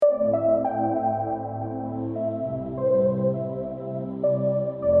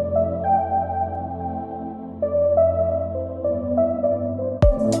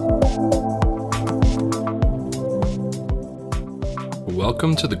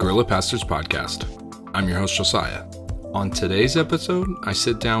Welcome to the Guerrilla Pastors Podcast. I'm your host, Josiah. On today's episode, I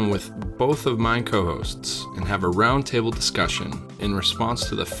sit down with both of my co-hosts and have a roundtable discussion in response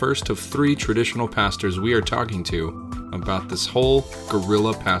to the first of three traditional pastors we are talking to about this whole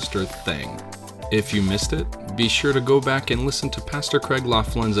guerrilla pastor thing. If you missed it, be sure to go back and listen to Pastor Craig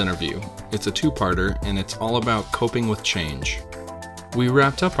Laughlin's interview. It's a two-parter, and it's all about coping with change. We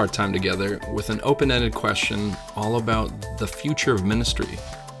wrapped up our time together with an open-ended question all about the future of ministry,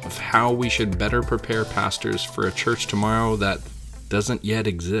 of how we should better prepare pastors for a church tomorrow that doesn't yet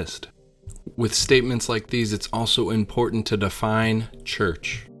exist. With statements like these, it's also important to define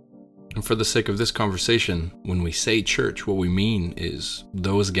church. And for the sake of this conversation, when we say church, what we mean is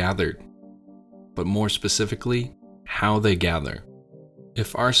those gathered, but more specifically, how they gather.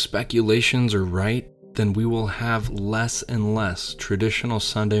 If our speculations are right, then we will have less and less traditional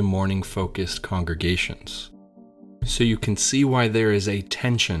Sunday morning focused congregations. So you can see why there is a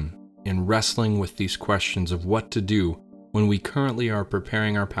tension in wrestling with these questions of what to do when we currently are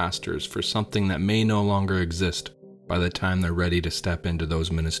preparing our pastors for something that may no longer exist by the time they're ready to step into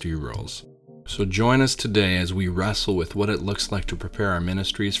those ministry roles. So join us today as we wrestle with what it looks like to prepare our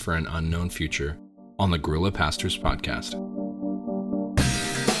ministries for an unknown future on the Guerrilla Pastors Podcast.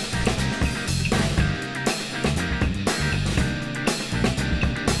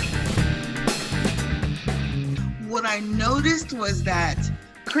 What I noticed was that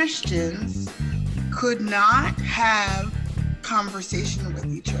Christians could not have conversation with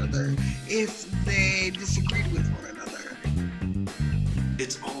each other if they disagreed with one another.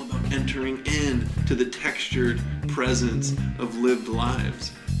 It's all about entering into the textured presence of lived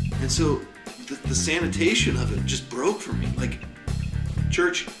lives. And so the sanitation of it just broke for me. Like,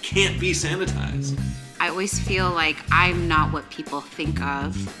 church can't be sanitized. I always feel like I'm not what people think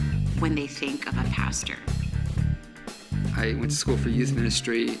of when they think of a pastor. I went to school for youth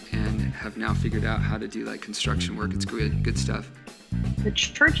ministry and have now figured out how to do like construction work. It's good stuff. The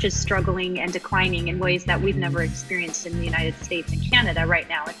church is struggling and declining in ways that we've never experienced in the United States and Canada right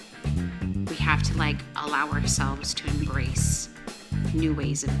now. We have to allow ourselves to embrace new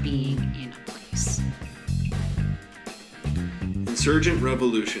ways of being in a place. Insurgent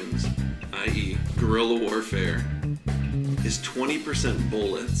revolutions, i.e. guerrilla warfare, is 20%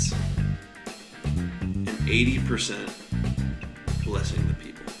 bullets and 80% blessing the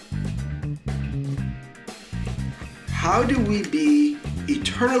people. How do we be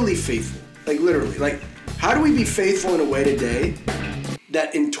eternally faithful? Like literally, how do we be faithful in a way today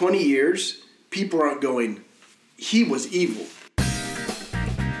that in 20 years, people aren't going, he was evil?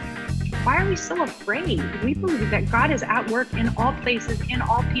 Why are we so afraid? We believe that God is at work in all places, in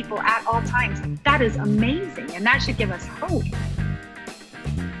all people, at all times. That is amazing, and that should give us hope.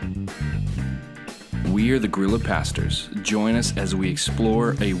 We are the Guerrilla Pastors. Join us as we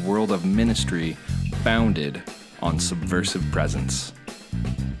explore a world of ministry founded on subversive presence.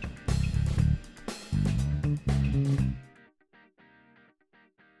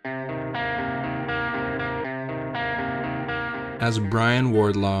 As Brian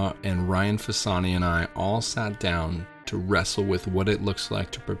Wardlaw and Ryan Fasani and I all sat down to wrestle with what it looks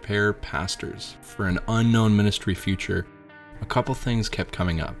like to prepare pastors for an unknown ministry future, a couple things kept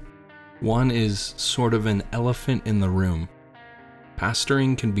coming up. One is sort of an elephant in the room.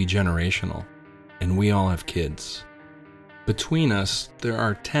 Pastoring can be generational, and we all have kids. Between us, there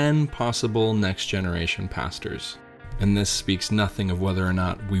are 10 possible next generation pastors, and this speaks nothing of whether or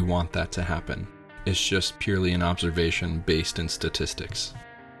not we want that to happen. It's just purely an observation based in statistics.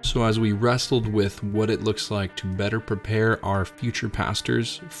 So as we wrestled with what it looks like to better prepare our future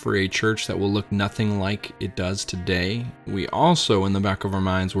pastors for a church that will look nothing like it does today, we also, in the back of our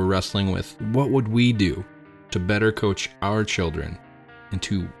minds, were wrestling with what would we do to better coach our children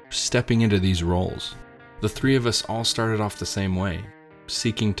into stepping into these roles. The three of us all started off the same way,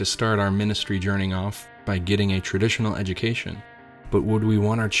 seeking to start our ministry journey off by getting a traditional education. But would we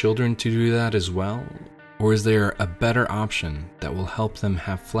want our children to do that as well? Or is there a better option that will help them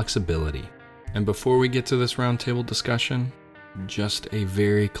have flexibility? And before we get to this roundtable discussion, just a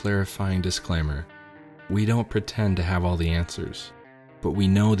very clarifying disclaimer. We don't pretend to have all the answers, but we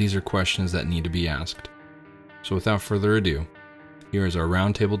know these are questions that need to be asked. So without further ado, here is our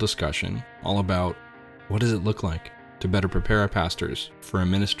roundtable discussion all about what does it look like to better prepare our pastors for a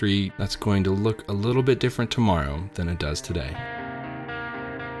ministry that's going to look a little bit different tomorrow than it does today.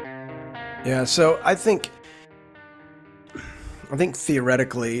 Yeah, so I think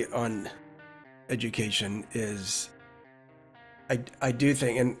theoretically on education is, I do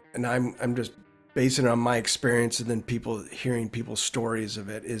think, and I'm just basing it on my experience and then hearing people's stories of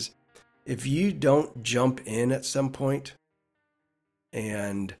it, is if you don't jump in at some point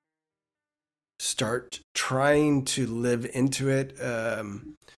and start trying to live into it,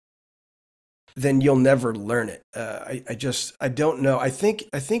 then you'll never learn it. I don't know. I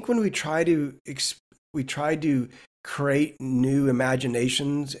think when we try to create new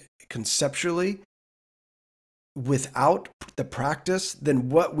imaginations conceptually without the practice, then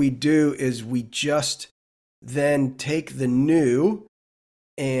what we do is we just then take the new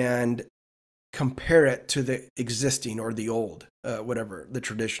and compare it to the existing or the old, whatever, the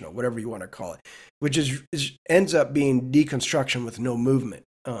traditional, whatever you want to call it, which ends up being deconstruction with no movement.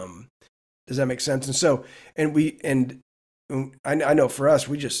 Does that make sense? And so, I know for us,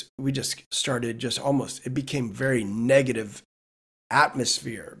 we just started it became very negative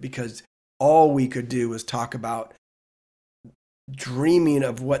atmosphere because all we could do was talk about dreaming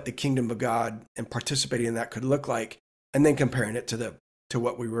of what the kingdom of God and participating in that could look like, and then comparing it to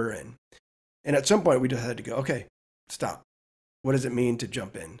what we were in. And at some point we just had to go, okay, stop. What does it mean to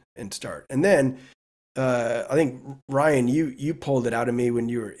jump in and start? And then I think, Ryan, you pulled it out of me when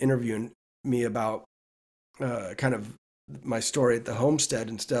you were interviewing me about kind of my story at the homestead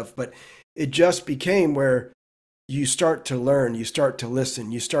and stuff. But it just became where you start to learn, you start to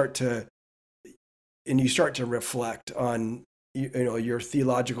listen, you start to reflect on your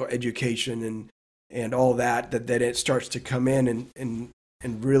theological education and all that then it starts to come in and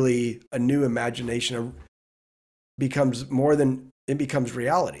really a new imagination becomes becomes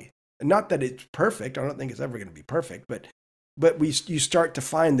reality. And not that it's perfect. I don't think it's ever going to be perfect, but you start to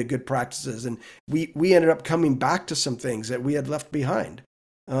find the good practices, and we ended up coming back to some things that we had left behind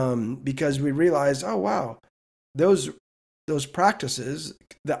because we realized, oh wow, those practices,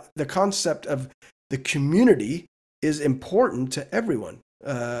 the concept of the community is important to everyone,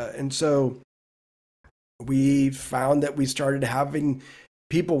 and so we found that we started having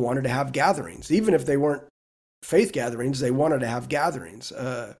people wanted to have gatherings, even if they weren't faith gatherings, they wanted to have gatherings,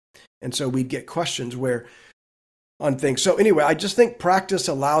 and so we'd get questions on things. So anyway, I just think practice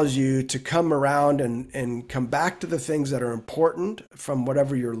allows you to come around and come back to the things that are important from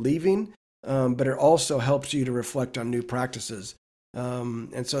whatever you're leaving, but it also helps you to reflect on new practices,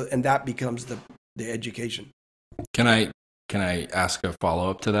 and that becomes the education. Can I ask a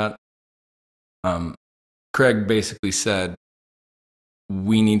follow-up to that? Craig basically said,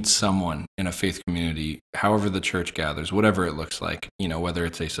 we need someone in a faith community, however the church gathers, whatever it looks like, whether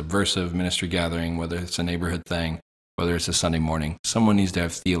it's a subversive ministry gathering, whether it's a neighborhood thing, whether it's a Sunday morning, someone needs to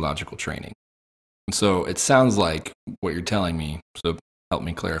have theological training. And so it sounds like what you're telling me, so help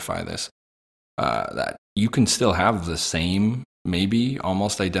me clarify this, that you can still have the same, maybe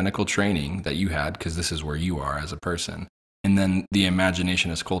almost identical training that you had, because this is where you are as a person. And then the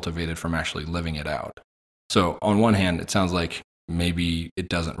imagination is cultivated from actually living it out. So on one hand, it sounds like maybe it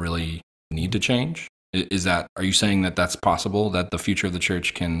doesn't really need to change. Are you saying that that's possible, that the future of the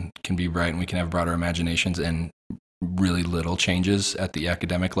church can be bright and we can have broader imaginations and really little changes at the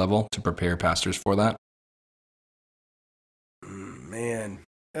academic level to prepare pastors for that? Man,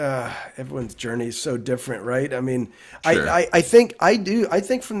 everyone's journey is so different, right? I mean, Sure. I think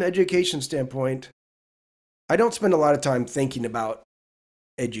from the education standpoint, I don't spend a lot of time thinking about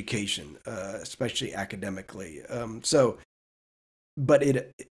education, especially academically. But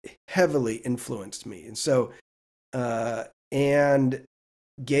it heavily influenced me, and so and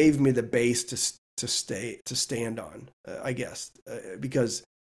gave me the base to stand on, I guess, because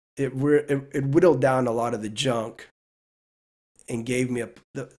it whittled down a lot of the junk and gave me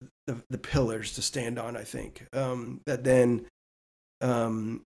the pillars to stand on. I think that then,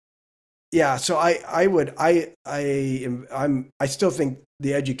 yeah. So I still think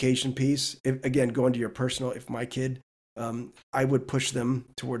the education piece. Again, going to your personal, if my kid. I would push them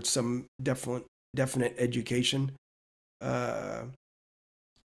towards some definite education. Yeah.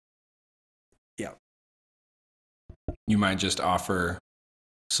 You might just offer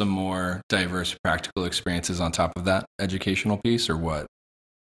some more diverse practical experiences on top of that educational piece, or what?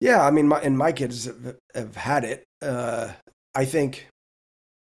 Yeah, I mean, my kids have had it. I think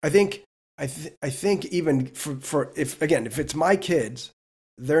even if it's my kids,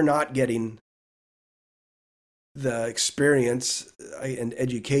 they're not getting the experience and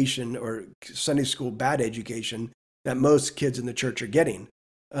education or Sunday school bad education that most kids in the church are getting.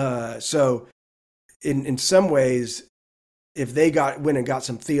 So in some ways, if they went and got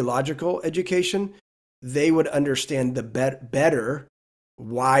some theological education, they would understand better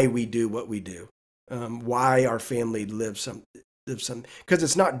why we do what we do, why our family lives some, because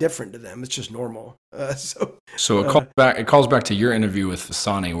it's not different to them. It's just normal. So it calls back to your interview with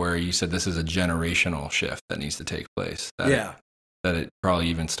Fasani, where you said this is a generational shift that needs to take place. That it probably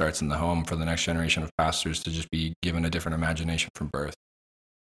even starts in the home for the next generation of pastors to just be given a different imagination from birth.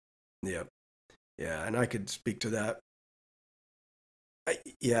 Yeah. Yeah. And I could speak to that.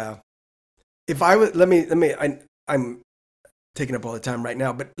 If I would, I'm taking up all the time right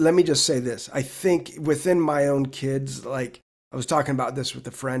now, but let me just say this. I think within my own kids, like I was talking about this with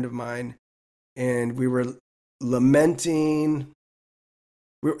a friend of mine, and we were lamenting.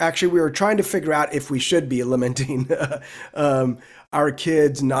 We were trying to figure out if we should be lamenting our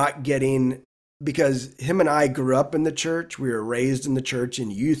kids not getting, because him and I grew up in the church. We were raised in the church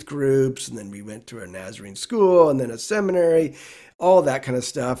in youth groups, and then we went to a Nazarene school and then a seminary, all that kind of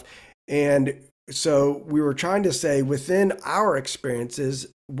stuff. And so we were trying to say, within our experiences,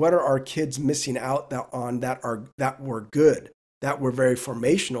 what are our kids missing out that were good, that were very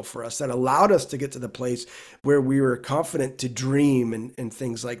formational for us, that allowed us to get to the place where we were confident to dream and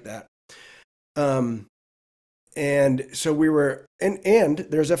things like that. And so we were, and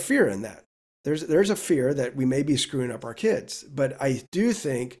there's a fear in that. There's a fear that we may be screwing up our kids. But I do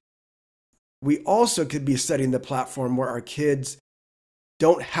think we also could be setting the platform where our kids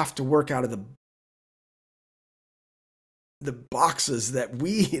don't have to work out of the boxes that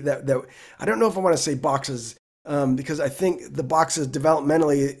I don't know if I want to say boxes, because I think the boxes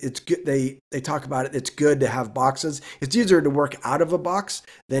developmentally, it's good. They talk about it. It's good to have boxes. It's easier to work out of a box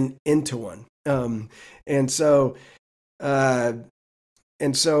than into one. But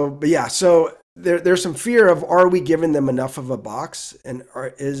yeah, so there's some fear of, are we giving them enough of a box, and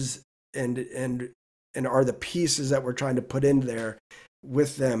are the pieces that we're trying to put in there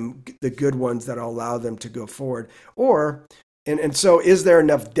with them the good ones that allow them to go forward, so is there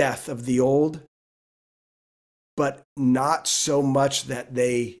enough death of the old, but not so much that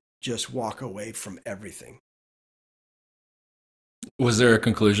they just walk away from everything? Was there a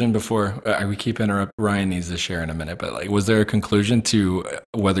conclusion before we keep interrupting? Ryan needs to share in a minute, but was there a conclusion to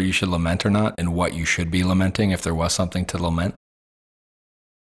whether you should lament or not, and what you should be lamenting if there was something to lament?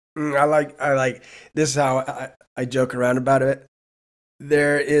 I like this is how I joke around about it.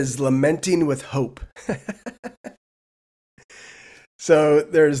 There is lamenting with hope. So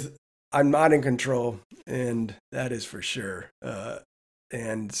I'm not in control, and that is for sure.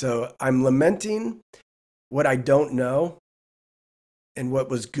 And so I'm lamenting what I don't know and what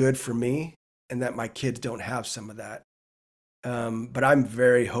was good for me, and that my kids don't have some of that. But I'm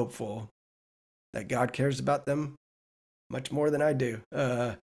very hopeful that God cares about them much more than I do.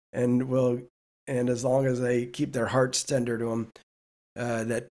 And as long as they keep their hearts tender to Him,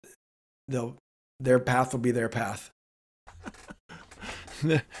 that their path will be their path.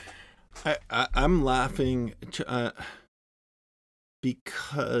 I'm laughing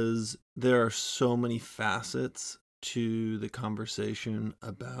because there are so many facets to the conversation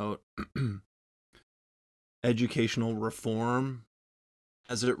about educational reform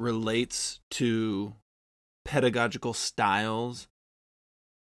as it relates to pedagogical styles,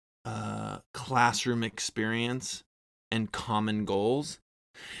 classroom experience, and common goals.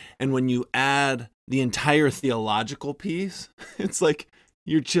 And when you add the entire theological piece, it's like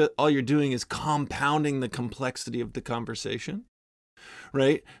all you're doing is compounding the complexity of the conversation,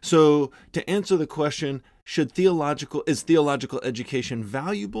 right? So to answer the question, is theological education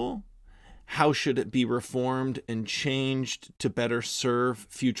valuable? How should it be reformed and changed to better serve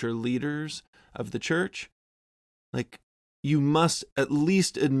future leaders of the church? Like, you must at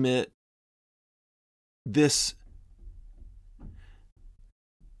least admit this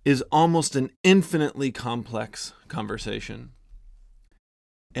is almost an infinitely complex conversation.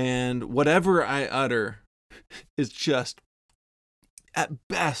 And whatever I utter is just, at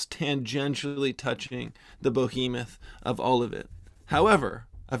best, tangentially touching the behemoth of all of it. However,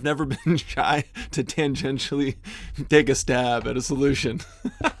 I've never been shy to tangentially take a stab at a solution.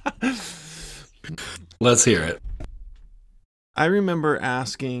 Let's hear it. I remember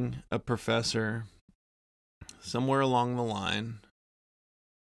asking a professor somewhere along the line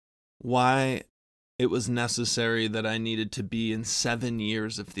why it was necessary that I needed to be in 7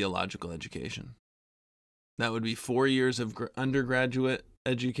 years of theological education. That would be 4 years of undergraduate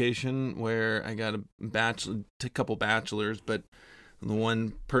education, where I got a couple bachelors, but the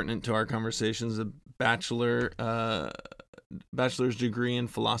one pertinent to our conversation is a bachelor's degree in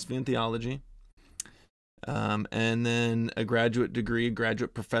philosophy and theology, and then a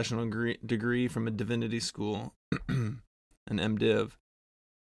graduate professional degree from a divinity school, an MDiv.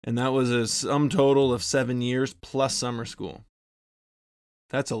 And that was a sum total of 7 years plus summer school.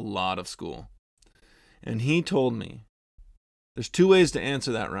 That's a lot of school. And he told me, there's 2 ways to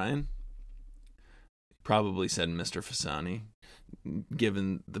answer that, Ryan. Probably said Mr. Fasani,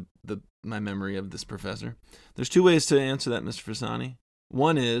 given my memory of this professor. There's 2 ways to answer that, Mr. Fasani.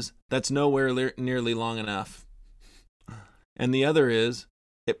 One is, that's nowhere nearly long enough. And the other is,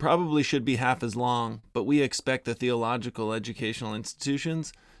 It probably should be half as long, but we expect the theological educational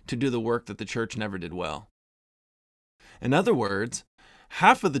institutions to do the work that the church never did well. In other words,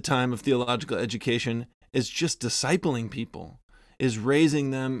 half of the time of theological education is just discipling people, is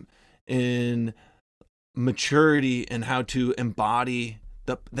raising them in maturity and how to embody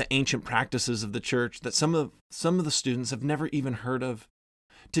the ancient practices of the church that some of the students have never even heard of.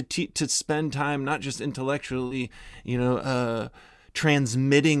 To spend time not just intellectually,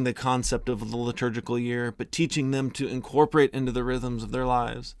 transmitting the concept of the liturgical year, but teaching them to incorporate into the rhythms of their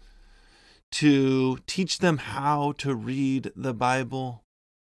lives, to teach them how to read the Bible.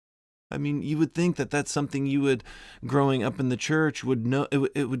 I mean, you would think that that's something you would, growing up in the church, would know.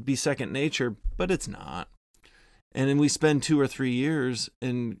 It would be second nature, but it's not. And then we spend 2 or 3 years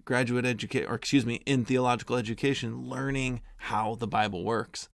in in theological education, learning how the Bible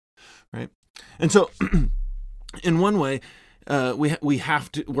works, right? And so, in one way,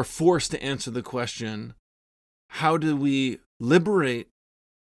 we're forced to answer the question: how do we liberate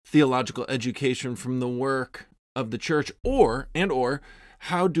theological education from the work of the church, or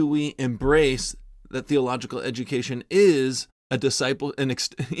how do we embrace that theological education is a disciple,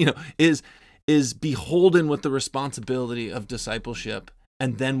 is beholden with the responsibility of discipleship,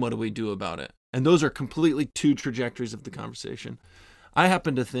 and then what do we do about it? And those are completely two trajectories of the conversation. I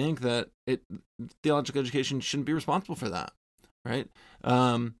happen to think that theological education shouldn't be responsible for that, right?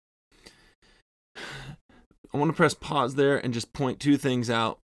 I want to press pause there and just point 2 things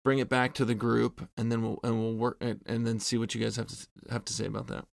out, bring it back to the group, and then we'll work and then see what you guys have to say about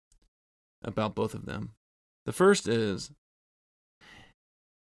that, about both of them. The first is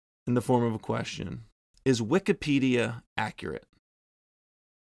in the form of a question: is Wikipedia accurate?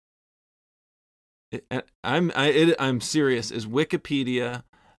 I'm serious. Is Wikipedia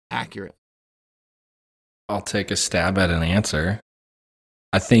accurate? I'll take a stab at an answer.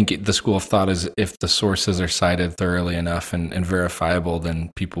 I think the school of thought is if the sources are cited thoroughly enough and verifiable,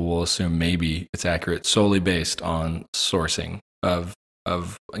 then people will assume maybe it's accurate solely based on sourcing of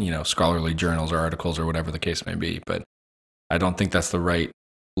scholarly journals or articles or whatever the case may be. But I don't think that's the right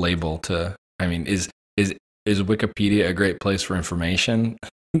label to. I mean, is Wikipedia a great place for information?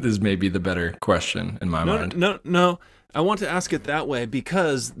 This may be the better question in my mind. No. I want to ask it that way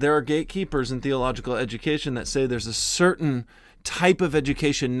because there are gatekeepers in theological education that say there's a certain type of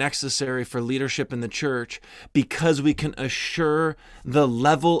education necessary for leadership in the church because we can assure the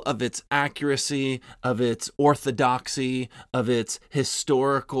level of its accuracy, of its orthodoxy, of its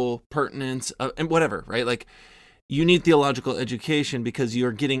historical pertinence, and whatever, right? Like, you need theological education because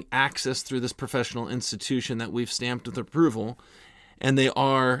you're getting access through this professional institution that we've stamped with approval, and they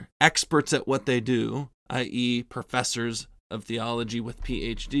are experts at what they do, i.e. professors of theology with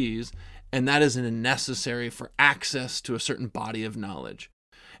PhDs, and that is necessary for access to a certain body of knowledge.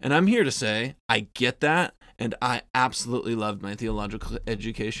 And I'm here to say, I get that, and I absolutely loved my theological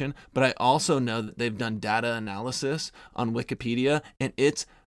education, but I also know that they've done data analysis on Wikipedia, and it's,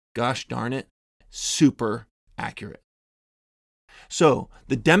 gosh darn it, super accurate. So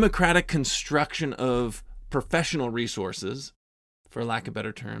the democratic construction of professional resources, for lack of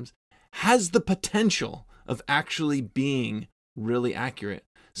better terms, has the potential of actually being really accurate.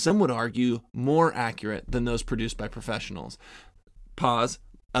 Some would argue more accurate than those produced by professionals. Pause.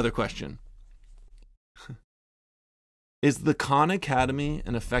 Other question. Is the Khan Academy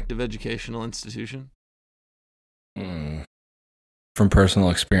an effective educational institution? From personal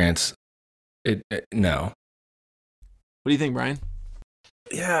experience, no. What do you think, Brian?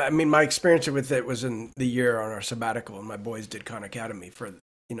 Yeah, I mean, my experience with it was in the year on our sabbatical, and my boys did Khan Academy for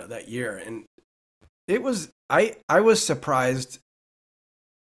that year, and it was I was surprised.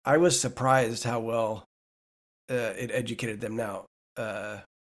 I was surprised how well it educated them now.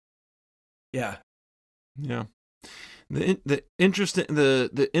 Yeah. The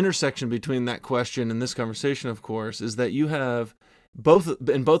intersection between that question and this conversation, of course, is that you have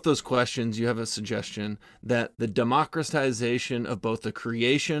in both those questions, you have a suggestion that the democratization of both the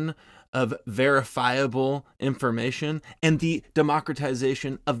creation of verifiable information and the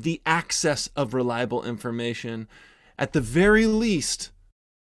democratization of the access of reliable information, at the very least,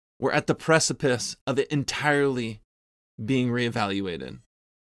 we're at the precipice of it entirely being reevaluated.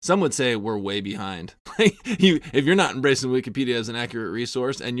 Some would say we're way behind. If you're not embracing Wikipedia as an accurate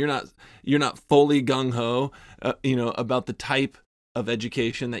resource, and you're not fully gung ho, about the type of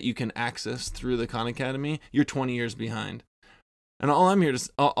education that you can access through the Khan Academy, you're 20 years behind. And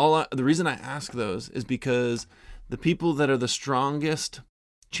the reason I ask those is because the people that are the strongest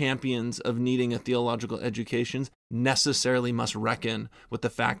champions of needing a theological education necessarily must reckon with the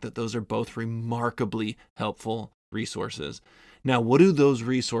fact that those are both remarkably helpful resources. Now, what do those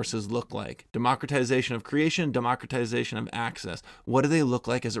resources look like? Democratization of creation, democratization of access. What do they look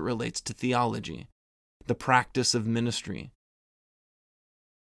like as it relates to theology, the practice of ministry,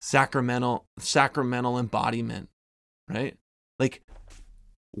 sacramental embodiment, right? Like,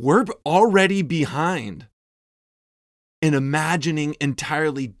 we're already behind in imagining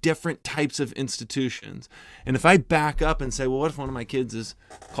entirely different types of institutions. And if I back up and say, well, what if one of my kids is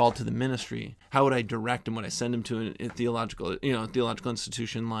called to the ministry? How would I direct him? Would I send him to a theological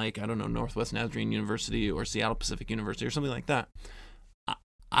institution like, I don't know, Northwest Nazarene University or Seattle Pacific University or something like that?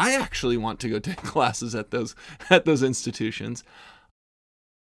 I actually want to go take classes at those institutions.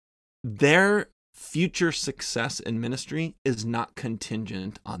 Their future success in ministry is not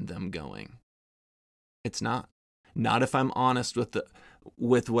contingent on them going. It's not. Not if I'm honest with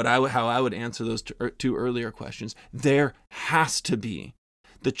how I would answer those two earlier questions. There has to be.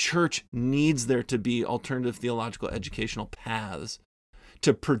 The church needs there to be alternative theological educational paths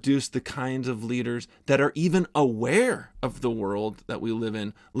to produce the kinds of leaders that are even aware of the world that we live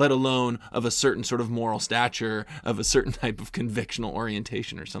in, let alone of a certain sort of moral stature, of a certain type of convictional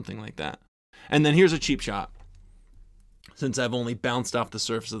orientation or something like that. And then here's a cheap shot. Since I've only bounced off the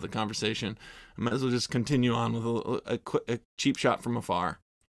surface of the conversation, I might as well just continue on with a cheap shot from afar.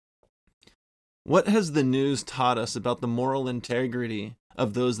 What has the news taught us about the moral integrity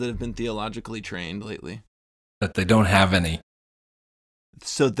of those that have been theologically trained lately? That they don't have any.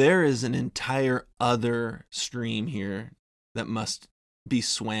 So there is an entire other stream here that must be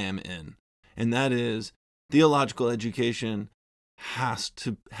swam in. And that is theological education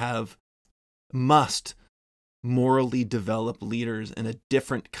must morally develop leaders in a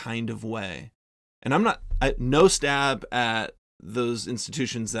different kind of way. And no stab at those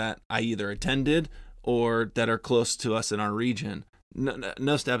institutions that I either attended or that are close to us in our region.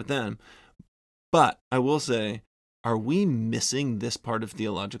 No stab at them. But I will say, are we missing this part of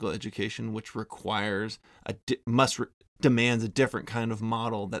theological education, which requires demands a different kind of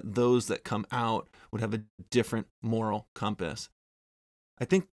model, that those that come out would have a different moral compass? I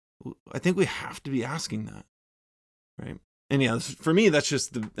think we have to be asking that. Right. And yeah, for me, that's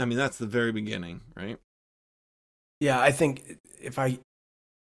just that's the very beginning, right? Yeah, I think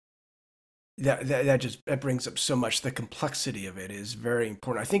that brings up so much. The complexity of it is very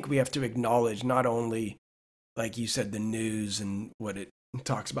important. I think we have to acknowledge not only, like you said, the news and what it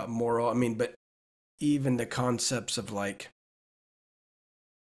talks about moral, but even the concepts of, like,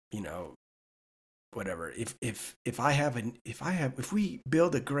 whatever. If we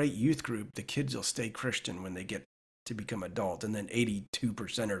build a great youth group, the kids will stay Christian when they get to become adult, and then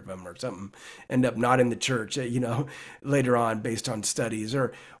 82% of them or something end up not in the church, later on, based on studies,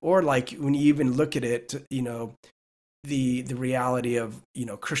 or like when you even look at it, the reality of,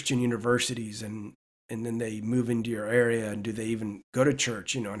 Christian universities, and then they move into your area, and do they even go to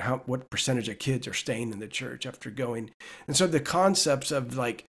church, and what percentage of kids are staying in the church after going. And so the concepts of,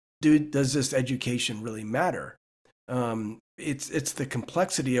 like, does this education really matter? It's the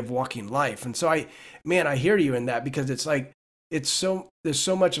complexity of walking life. And so I hear you in that, because it's like, there's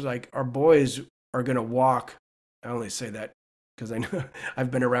so much of, like, our boys are going to walk. I only say that because I know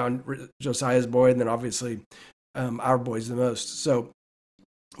I've been around Josiah's boy, and then obviously our boys the most. So,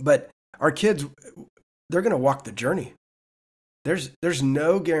 but our kids, they're going to walk the journey. There's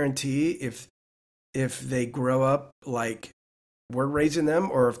no guarantee if they grow up like we're raising them,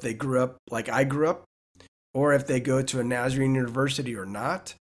 or if they grew up like I grew up, or if they go to a Nazarene university or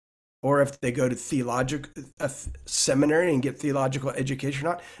not, or if they go to a seminary and get theological education or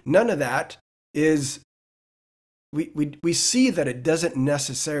not. None of that is, we see that it doesn't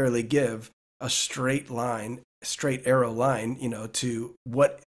necessarily give a straight arrow line, to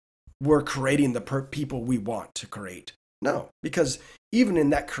what we're creating the people we want to create. No, because even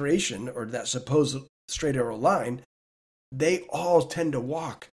in that creation, or that supposed straight arrow line, they all tend to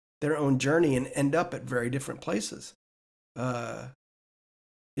walk their own journey and end up at very different places. It's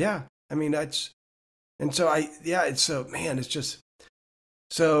just,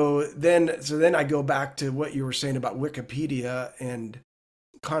 so then I go back to what you were saying about Wikipedia and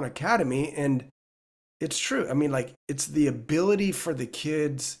Khan Academy, and it's true. It's the ability for the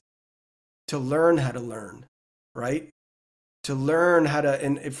kids to learn how to learn, right? To learn how to,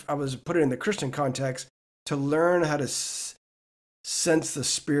 and if I was to put it in the Christian context, to learn how to sense the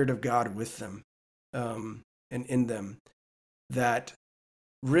Spirit of God with them, and in them, that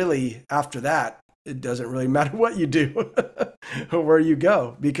really, after that, it doesn't really matter what you do or where you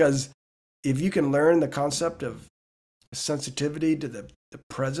go, because if you can learn the concept of sensitivity to the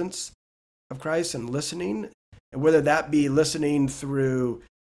presence of Christ and listening, and whether that be listening through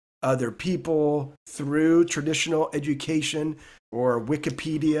other people through traditional education or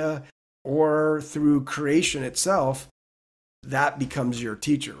Wikipedia or through creation itself, that becomes your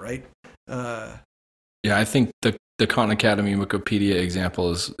teacher, right? Yeah, I think the Khan Academy Wikipedia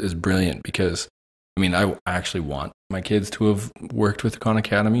example is brilliant because, I mean, I actually want my kids to have worked with the Khan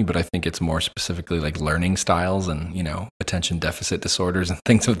Academy, but I think it's more specifically like learning styles and, attention deficit disorders and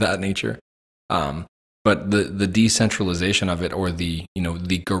things of that nature. But the decentralization of it, or the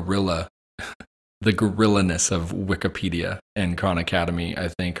guerrillaness of Wikipedia and Khan Academy, I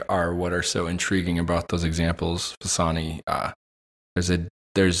think are what are so intriguing about those examples, Fasani.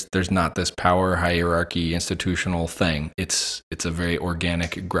 There's not this power hierarchy institutional thing. It's a very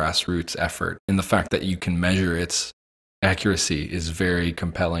organic grassroots effort. And the fact that you can measure its accuracy is very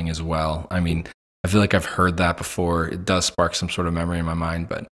compelling as well. I mean, I feel like I've heard that before. It does spark some sort of memory in my mind,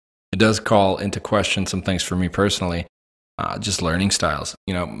 but it does call into question some things for me personally, just learning styles.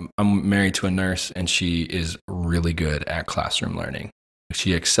 I'm married to a nurse and she is really good at classroom learning.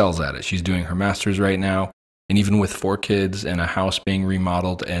 She excels at it. She's doing her master's right now. And even with 4 kids and a house being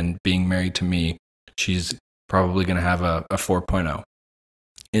remodeled and being married to me, she's probably going to have a 4.0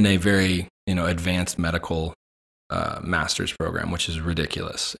 in a very, advanced medical master's program, which is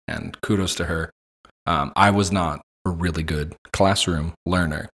ridiculous. And kudos to her. I was not a really good classroom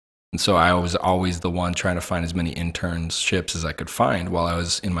learner. And so I was always the one trying to find as many internships as I could find while I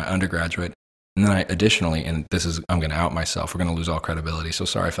was in my undergraduate. And then I additionally, and I'm going to out myself, we're going to lose all credibility. So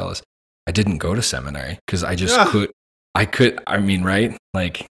sorry, fellas. I didn't go to seminary because I just right?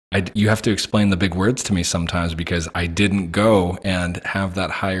 Like you have to explain the big words to me sometimes because I didn't go and have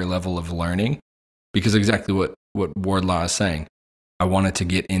that higher level of learning, because exactly what Wardlaw is saying. I wanted to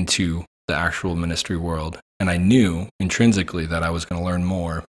get into the actual ministry world, and I knew intrinsically that I was going to learn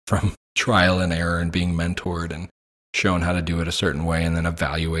more from trial and error and being mentored and shown how to do it a certain way and then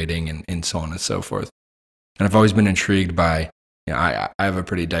evaluating and so on and so forth. And I've always been intrigued by, I have a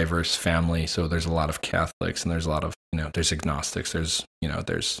pretty diverse family, so there's a lot of Catholics and there's a lot of, there's agnostics, there's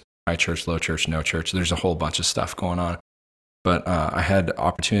high church, low church, no church. There's a whole bunch of stuff going on. But I had the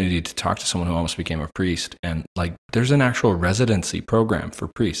opportunity to talk to someone who almost became a priest, and there's an actual residency program for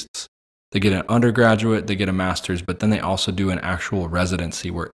priests. They get an undergraduate, they get a master's, but then they also do an actual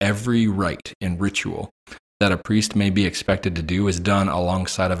residency where every rite and ritual that a priest may be expected to do is done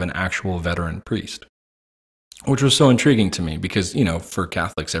alongside of an actual veteran priest, which was so intriguing to me because, for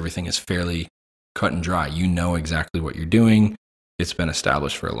Catholics, everything is fairly cut and dry. You know exactly what you're doing. It's been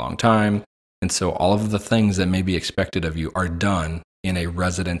established for a long time. And so all of the things that may be expected of you are done in a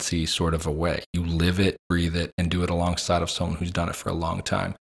residency sort of a way. You live it, breathe it, and do it alongside of someone who's done it for a long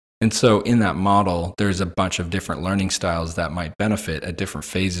time. And so in that model, there's a bunch of different learning styles that might benefit at different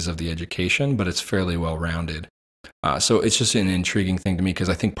phases of the education, but it's fairly well-rounded. So it's just an intriguing thing to me because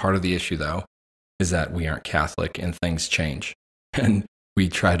I think part of the issue, though, is that we aren't Catholic and things change. And we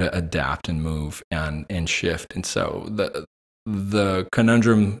try to adapt and move and shift. And so the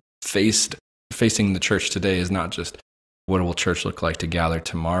conundrum facing the church today is not just what will church look like to gather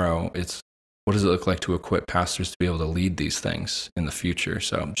tomorrow. It's what does it look like to equip pastors to be able to lead these things in the future?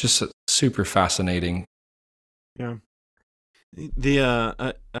 So just super fascinating. Yeah. The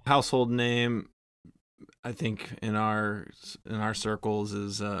a household name, I think in our circles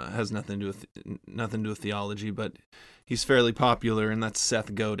is has nothing to do with theology, but he's fairly popular, and that's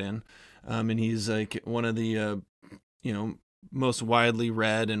Seth Godin, and he's like one of the most widely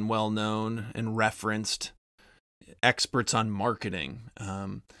read and well known and referenced experts on marketing.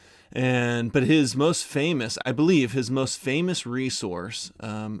 But his most famous, I believe, resource,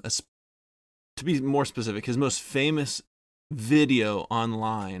 to be more specific, his most famous video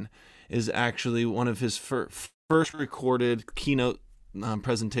online is actually one of his first recorded keynote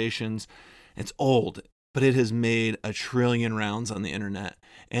presentations. It's old, but it has made 1 trillion rounds on the internet,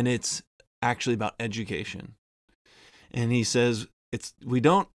 and it's actually about education. And he says, we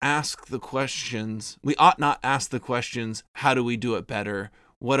don't ask the questions, we ought not ask the questions, how do we do it better?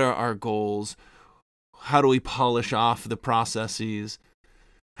 What are our goals? How do we polish off the processes?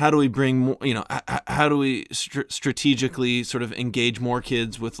 How do we bring more, how do we strategically sort of engage more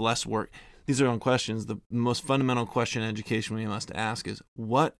kids with less work? These are all questions. The most fundamental question in education we must ask is,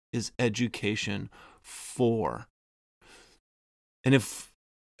 what is education for? And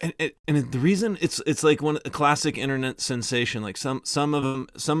the reason it's like a classic internet sensation, like some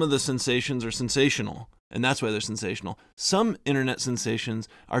of the sensations are sensational, and that's why they're sensational. Some internet sensations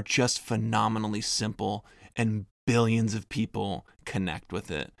are just phenomenally simple, and billions of people connect with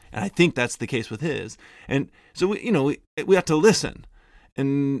it. And I think that's the case with his. And so we have to listen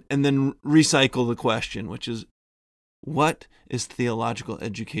and then recycle the question, which is, What is theological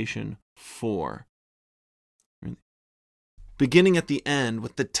education for? Beginning at the end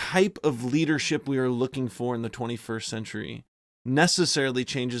with the type of leadership we are looking for in the 21st century necessarily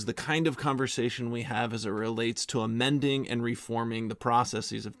changes the kind of conversation we have as it relates to amending and reforming the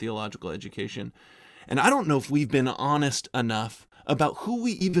processes of theological education. And I don't know if we've been honest enough about who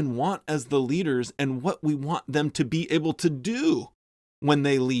we even want as the leaders and what we want them to be able to do when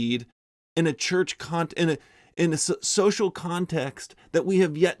they lead in a church in a social context that we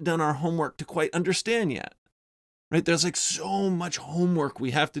have yet done our homework to quite understand yet. Right? There's like so much homework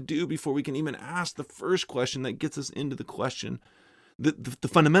we have to do before we can even ask the first question that gets us into the question, the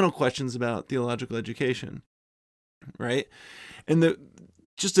fundamental questions about theological education, right? And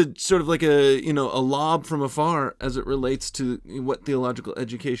just a sort of like a lob from afar as it relates to what theological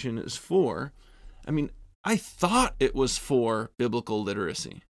education is for. I mean, I thought it was for biblical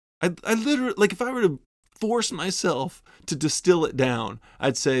literacy. I literally, like, if I were to force myself to distill it down,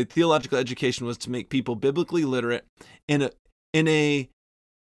 I'd say theological education was to make people biblically literate in a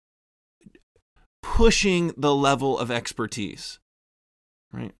pushing the level of expertise,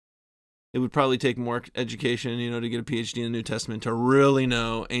 right? It would probably take more education, to get a PhD in the New Testament to really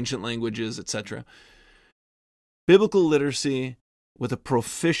know ancient languages, etc. Biblical literacy with a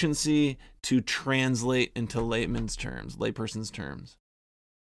proficiency to translate into layperson's terms.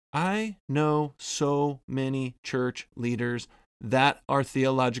 I know so many church leaders that are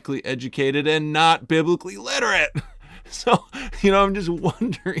theologically educated and not biblically literate. So, I'm just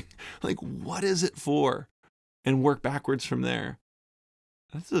wondering, like, what is it for? And work backwards from there.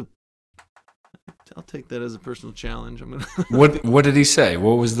 I'll take that as a personal challenge. What did he say?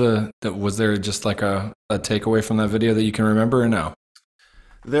 What was was there just like a takeaway from that video that you can remember or no?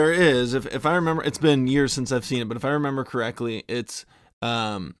 There is. If I remember, it's been years since I've seen it, but if I remember correctly, it's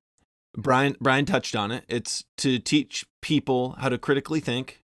Brian touched on it. It's to teach people how to critically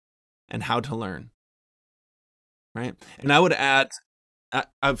think and how to learn. Right? And I would add,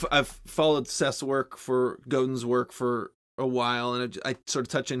 I've followed Seth's work, Godin's work for a while, and I sort of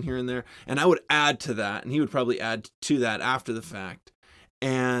touch in here and there, and I would add to that, and he would probably add to that after the fact,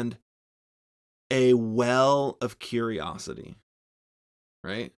 and a well of curiosity,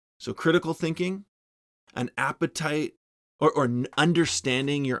 right? So critical thinking, an appetite, or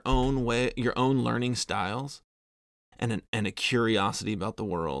understanding your own way, your own learning styles, and a curiosity about the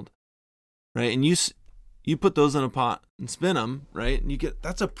world, right? And you put those in a pot and spin them, right? And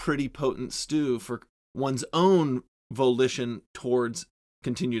that's a pretty potent stew for one's own volition towards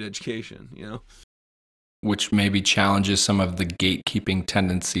continued education, Which maybe challenges some of the gatekeeping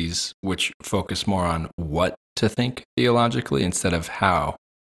tendencies, which focus more on what to think theologically instead of how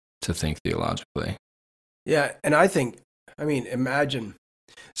to think theologically. Yeah, and imagine.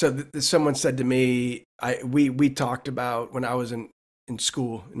 So someone said to me, we talked about when I was in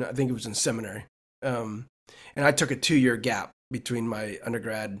school, and I think it was in seminary, and I took a 2-year gap between my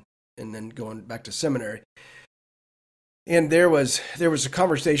undergrad and then going back to seminary. And there was a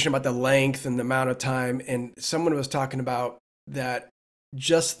conversation about the length and the amount of time, and someone was talking about that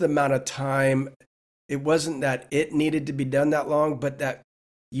just the amount of time, it wasn't that it needed to be done that long, but that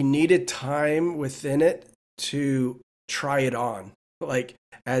you needed time within it to try it on, like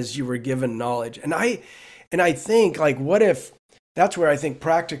as you were given knowledge. And I think, like, what if that's where I think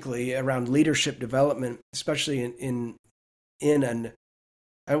practically around leadership development, especially in an,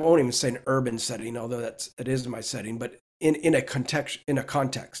 I won't even say an urban setting, although it is my setting, but in a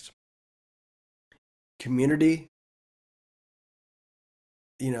context, community,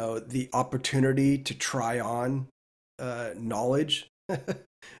 the opportunity to try on knowledge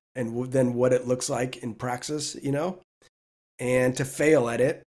and then what it looks like in praxis, and to fail at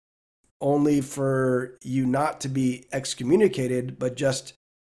it, only for you not to be excommunicated, but just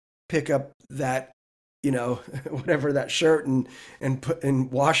pick up that, whatever, that shirt and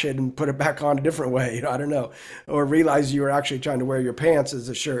wash it and put it back on a different way. I don't know, or realize you were actually trying to wear your pants as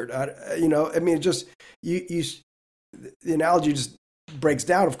a shirt. It just the analogy just breaks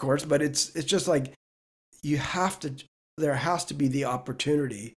down, of course, but it's just like there has to be the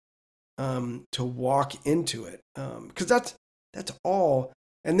opportunity to walk into it, because that's all.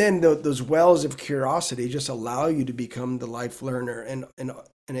 And then those wells of curiosity just allow you to become the life learner, and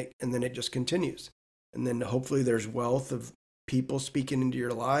then it just continues. And then hopefully there's wealth of people speaking into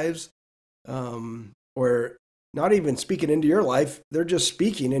your lives, or not even speaking into your life. They're just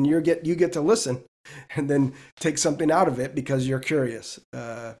speaking, and you get to listen, and then take something out of it because you're curious.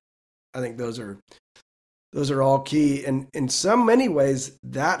 I think those are all key, and in so many ways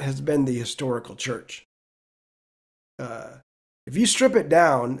that has been the historical church. If you strip it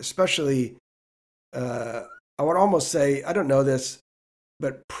down, especially I would almost say, I don't know this,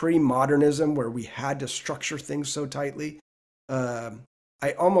 but pre-modernism, where we had to structure things so tightly,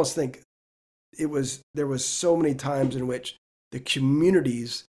 I almost think there was so many times in which the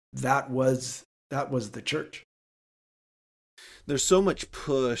communities, that was the church. There's so much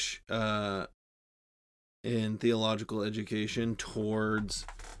push in theological education towards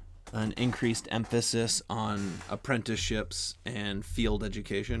an increased emphasis on apprenticeships and field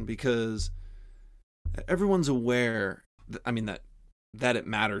education, because everyone's aware, that it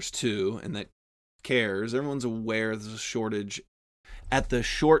matters too, and that cares. Everyone's aware there's a shortage at the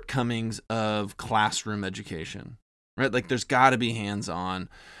shortcomings of classroom education, right? Like, there's got to be hands-on,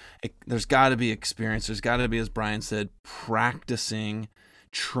 there's got to be experience, there's got to be, as Brian said, practicing,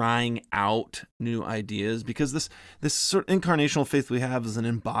 trying out new ideas, because this sort of incarnational faith we have is an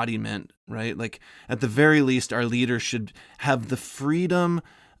embodiment, right? Like, at the very least, our leaders should have the freedom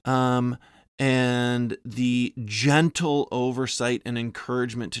and the gentle oversight and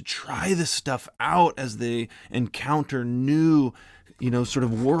encouragement to try this stuff out as they encounter new, sort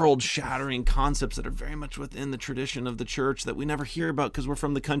of world-shattering concepts that are very much within the tradition of the church that we never hear about because we're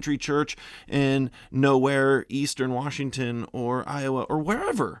from the country church in nowhere, Eastern Washington or Iowa or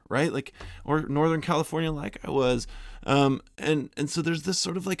wherever, right? Like, or Northern California, like I was. And so there's this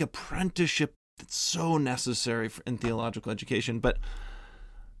sort of like apprenticeship that's so necessary in theological education, but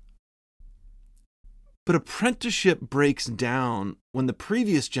apprenticeship breaks down when the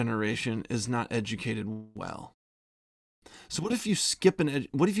previous generation is not educated well. So what if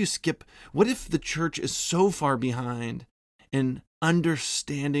the church is so far behind in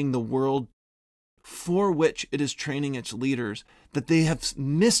understanding the world for which it is training its leaders that they have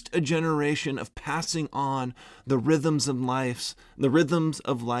missed a generation of passing on the rhythms of life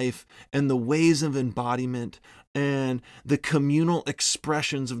and the ways of embodiment and the communal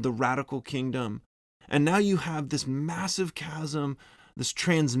expressions of the radical kingdom. And now you have this massive chasm, this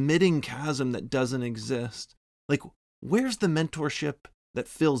transmitting chasm that doesn't exist. Like, where's the mentorship that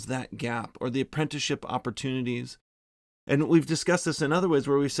fills that gap, or the apprenticeship opportunities? And we've discussed this in other ways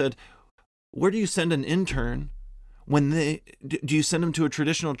where we've said, where do you send an intern do you send them to a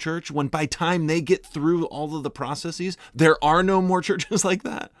traditional church when by time they get through all of the processes, there are no more churches like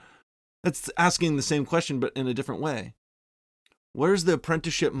that? That's asking the same question, but in a different way. Where's the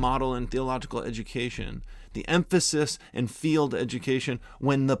apprenticeship model in theological education, the emphasis in field education,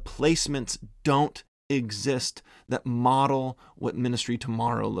 when the placements don't exist that model what ministry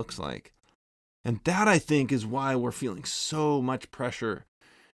tomorrow looks like? And that, I think, is why we're feeling so much pressure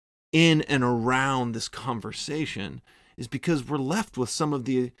in and around this conversation, is because we're left with some of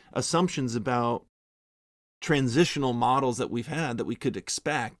the assumptions about transitional models that we've had that we could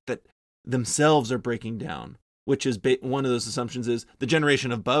expect that themselves are breaking down. Which is one of those assumptions is the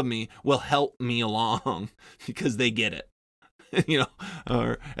generation above me will help me along because they get it,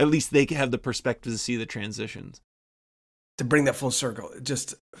 or at least they can have the perspective to see the transitions. To bring that full circle,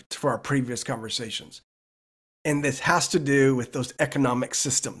 just for our previous conversations. And this has to do with those economic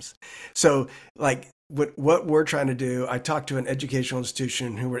systems. So like what we're trying to do, I talked to an educational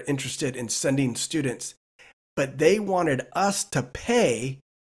institution who were interested in sending students, but they wanted us to pay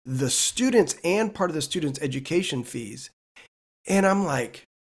the students and part of the students' education fees. And I'm like,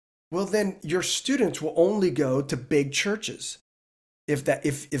 well, then your students will only go to big churches if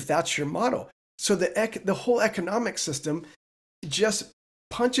that's your model. So the whole economic system just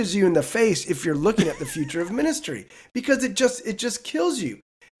punches you in the face if you're looking at the future of ministry, because it just kills you.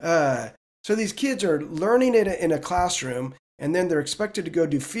 So these kids are learning it in a classroom, and then they're expected to go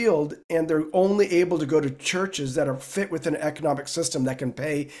do field, and they're only able to go to churches that are fit within an economic system that can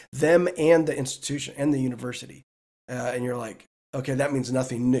pay them and the institution and the university. And you're like, okay, that means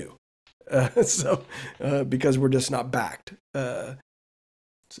nothing new. Because we're just not backed.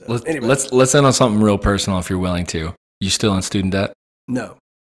 Let's end on something real personal if you're willing to. You still in student debt? No.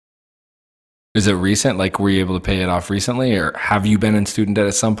 Is it recent? Like, were you able to pay it off recently, or have you been in student debt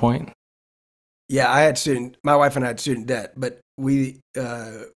at some point? Yeah, my wife and I had student debt, but we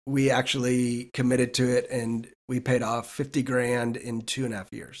actually committed to it, and we paid off $50,000 in 2.5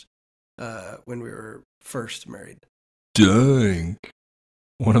 years when we were first married. Dang.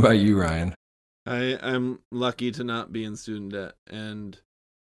 What about you, Ryan? I'm lucky to not be in student debt, and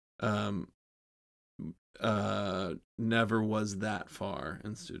never was that far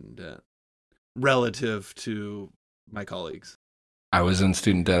in student debt relative to my colleagues. I was in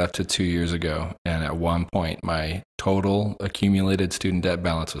student debt up to 2 years ago, and at one point, my total accumulated student debt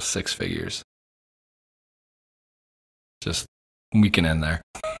balance was 6 figures. Just, we can end there.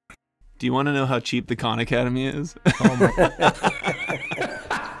 Do you want to know how cheap the Khan Academy is? Oh my.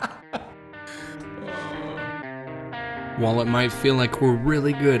 While it might feel like we're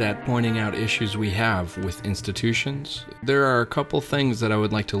really good at pointing out issues we have with institutions, there are a couple things that I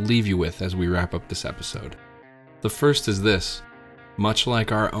would like to leave you with as we wrap up this episode. The first is this: much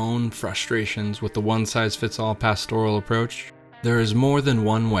like our own frustrations with the one-size-fits-all pastoral approach, there is more than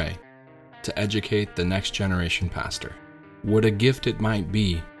one way to educate the next generation pastor. What a gift it might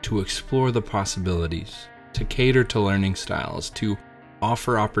be to explore the possibilities, to cater to learning styles, to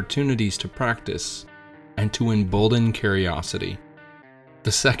offer opportunities to practice, and to embolden curiosity.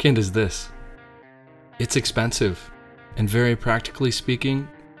 The second is this: it's expensive, and very practically speaking,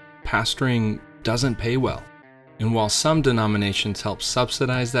 pastoring doesn't pay well. And while some denominations help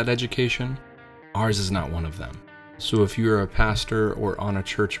subsidize that education, ours is not one of them. So if you're a pastor or on a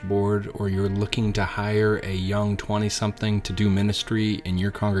church board, or you're looking to hire a young 20-something to do ministry in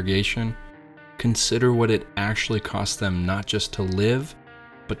your congregation, consider what it actually costs them not just to live,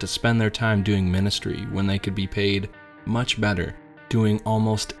 but to spend their time doing ministry when they could be paid much better doing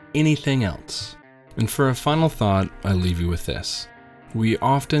almost anything else. And for a final thought, I leave you with this. We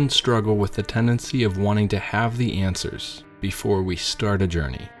often struggle with the tendency of wanting to have the answers before we start a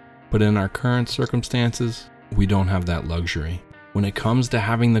journey. But in our current circumstances, we don't have that luxury. When it comes to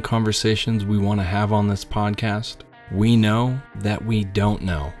having the conversations we want to have on this podcast, we know that we don't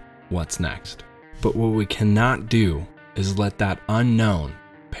know what's next. But what we cannot do is let that unknown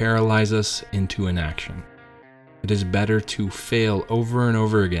paralyze us into inaction. It is better to fail over and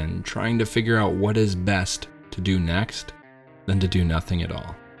over again trying to figure out what is best to do next than to do nothing at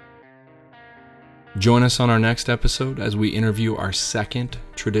all. Join us on our next episode as we interview our second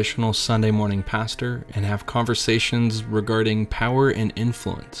traditional Sunday morning pastor and have conversations regarding power and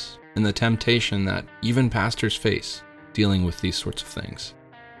influence and the temptation that even pastors face dealing with these sorts of things.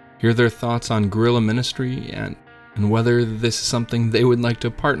 Hear their thoughts on guerrilla ministry and whether this is something they would like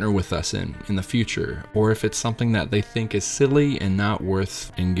to partner with us in the future, or if it's something that they think is silly and not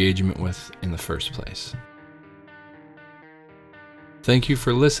worth engagement with in the first place. Thank you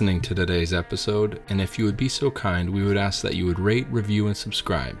for listening to today's episode, and if you would be so kind, we would ask that you would rate, review, and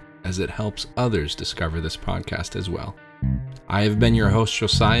subscribe, as it helps others discover this podcast as well. I have been your host,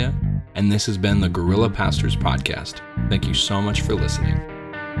 Josiah, and this has been the Guerrilla Pastors Podcast. Thank you so much for listening.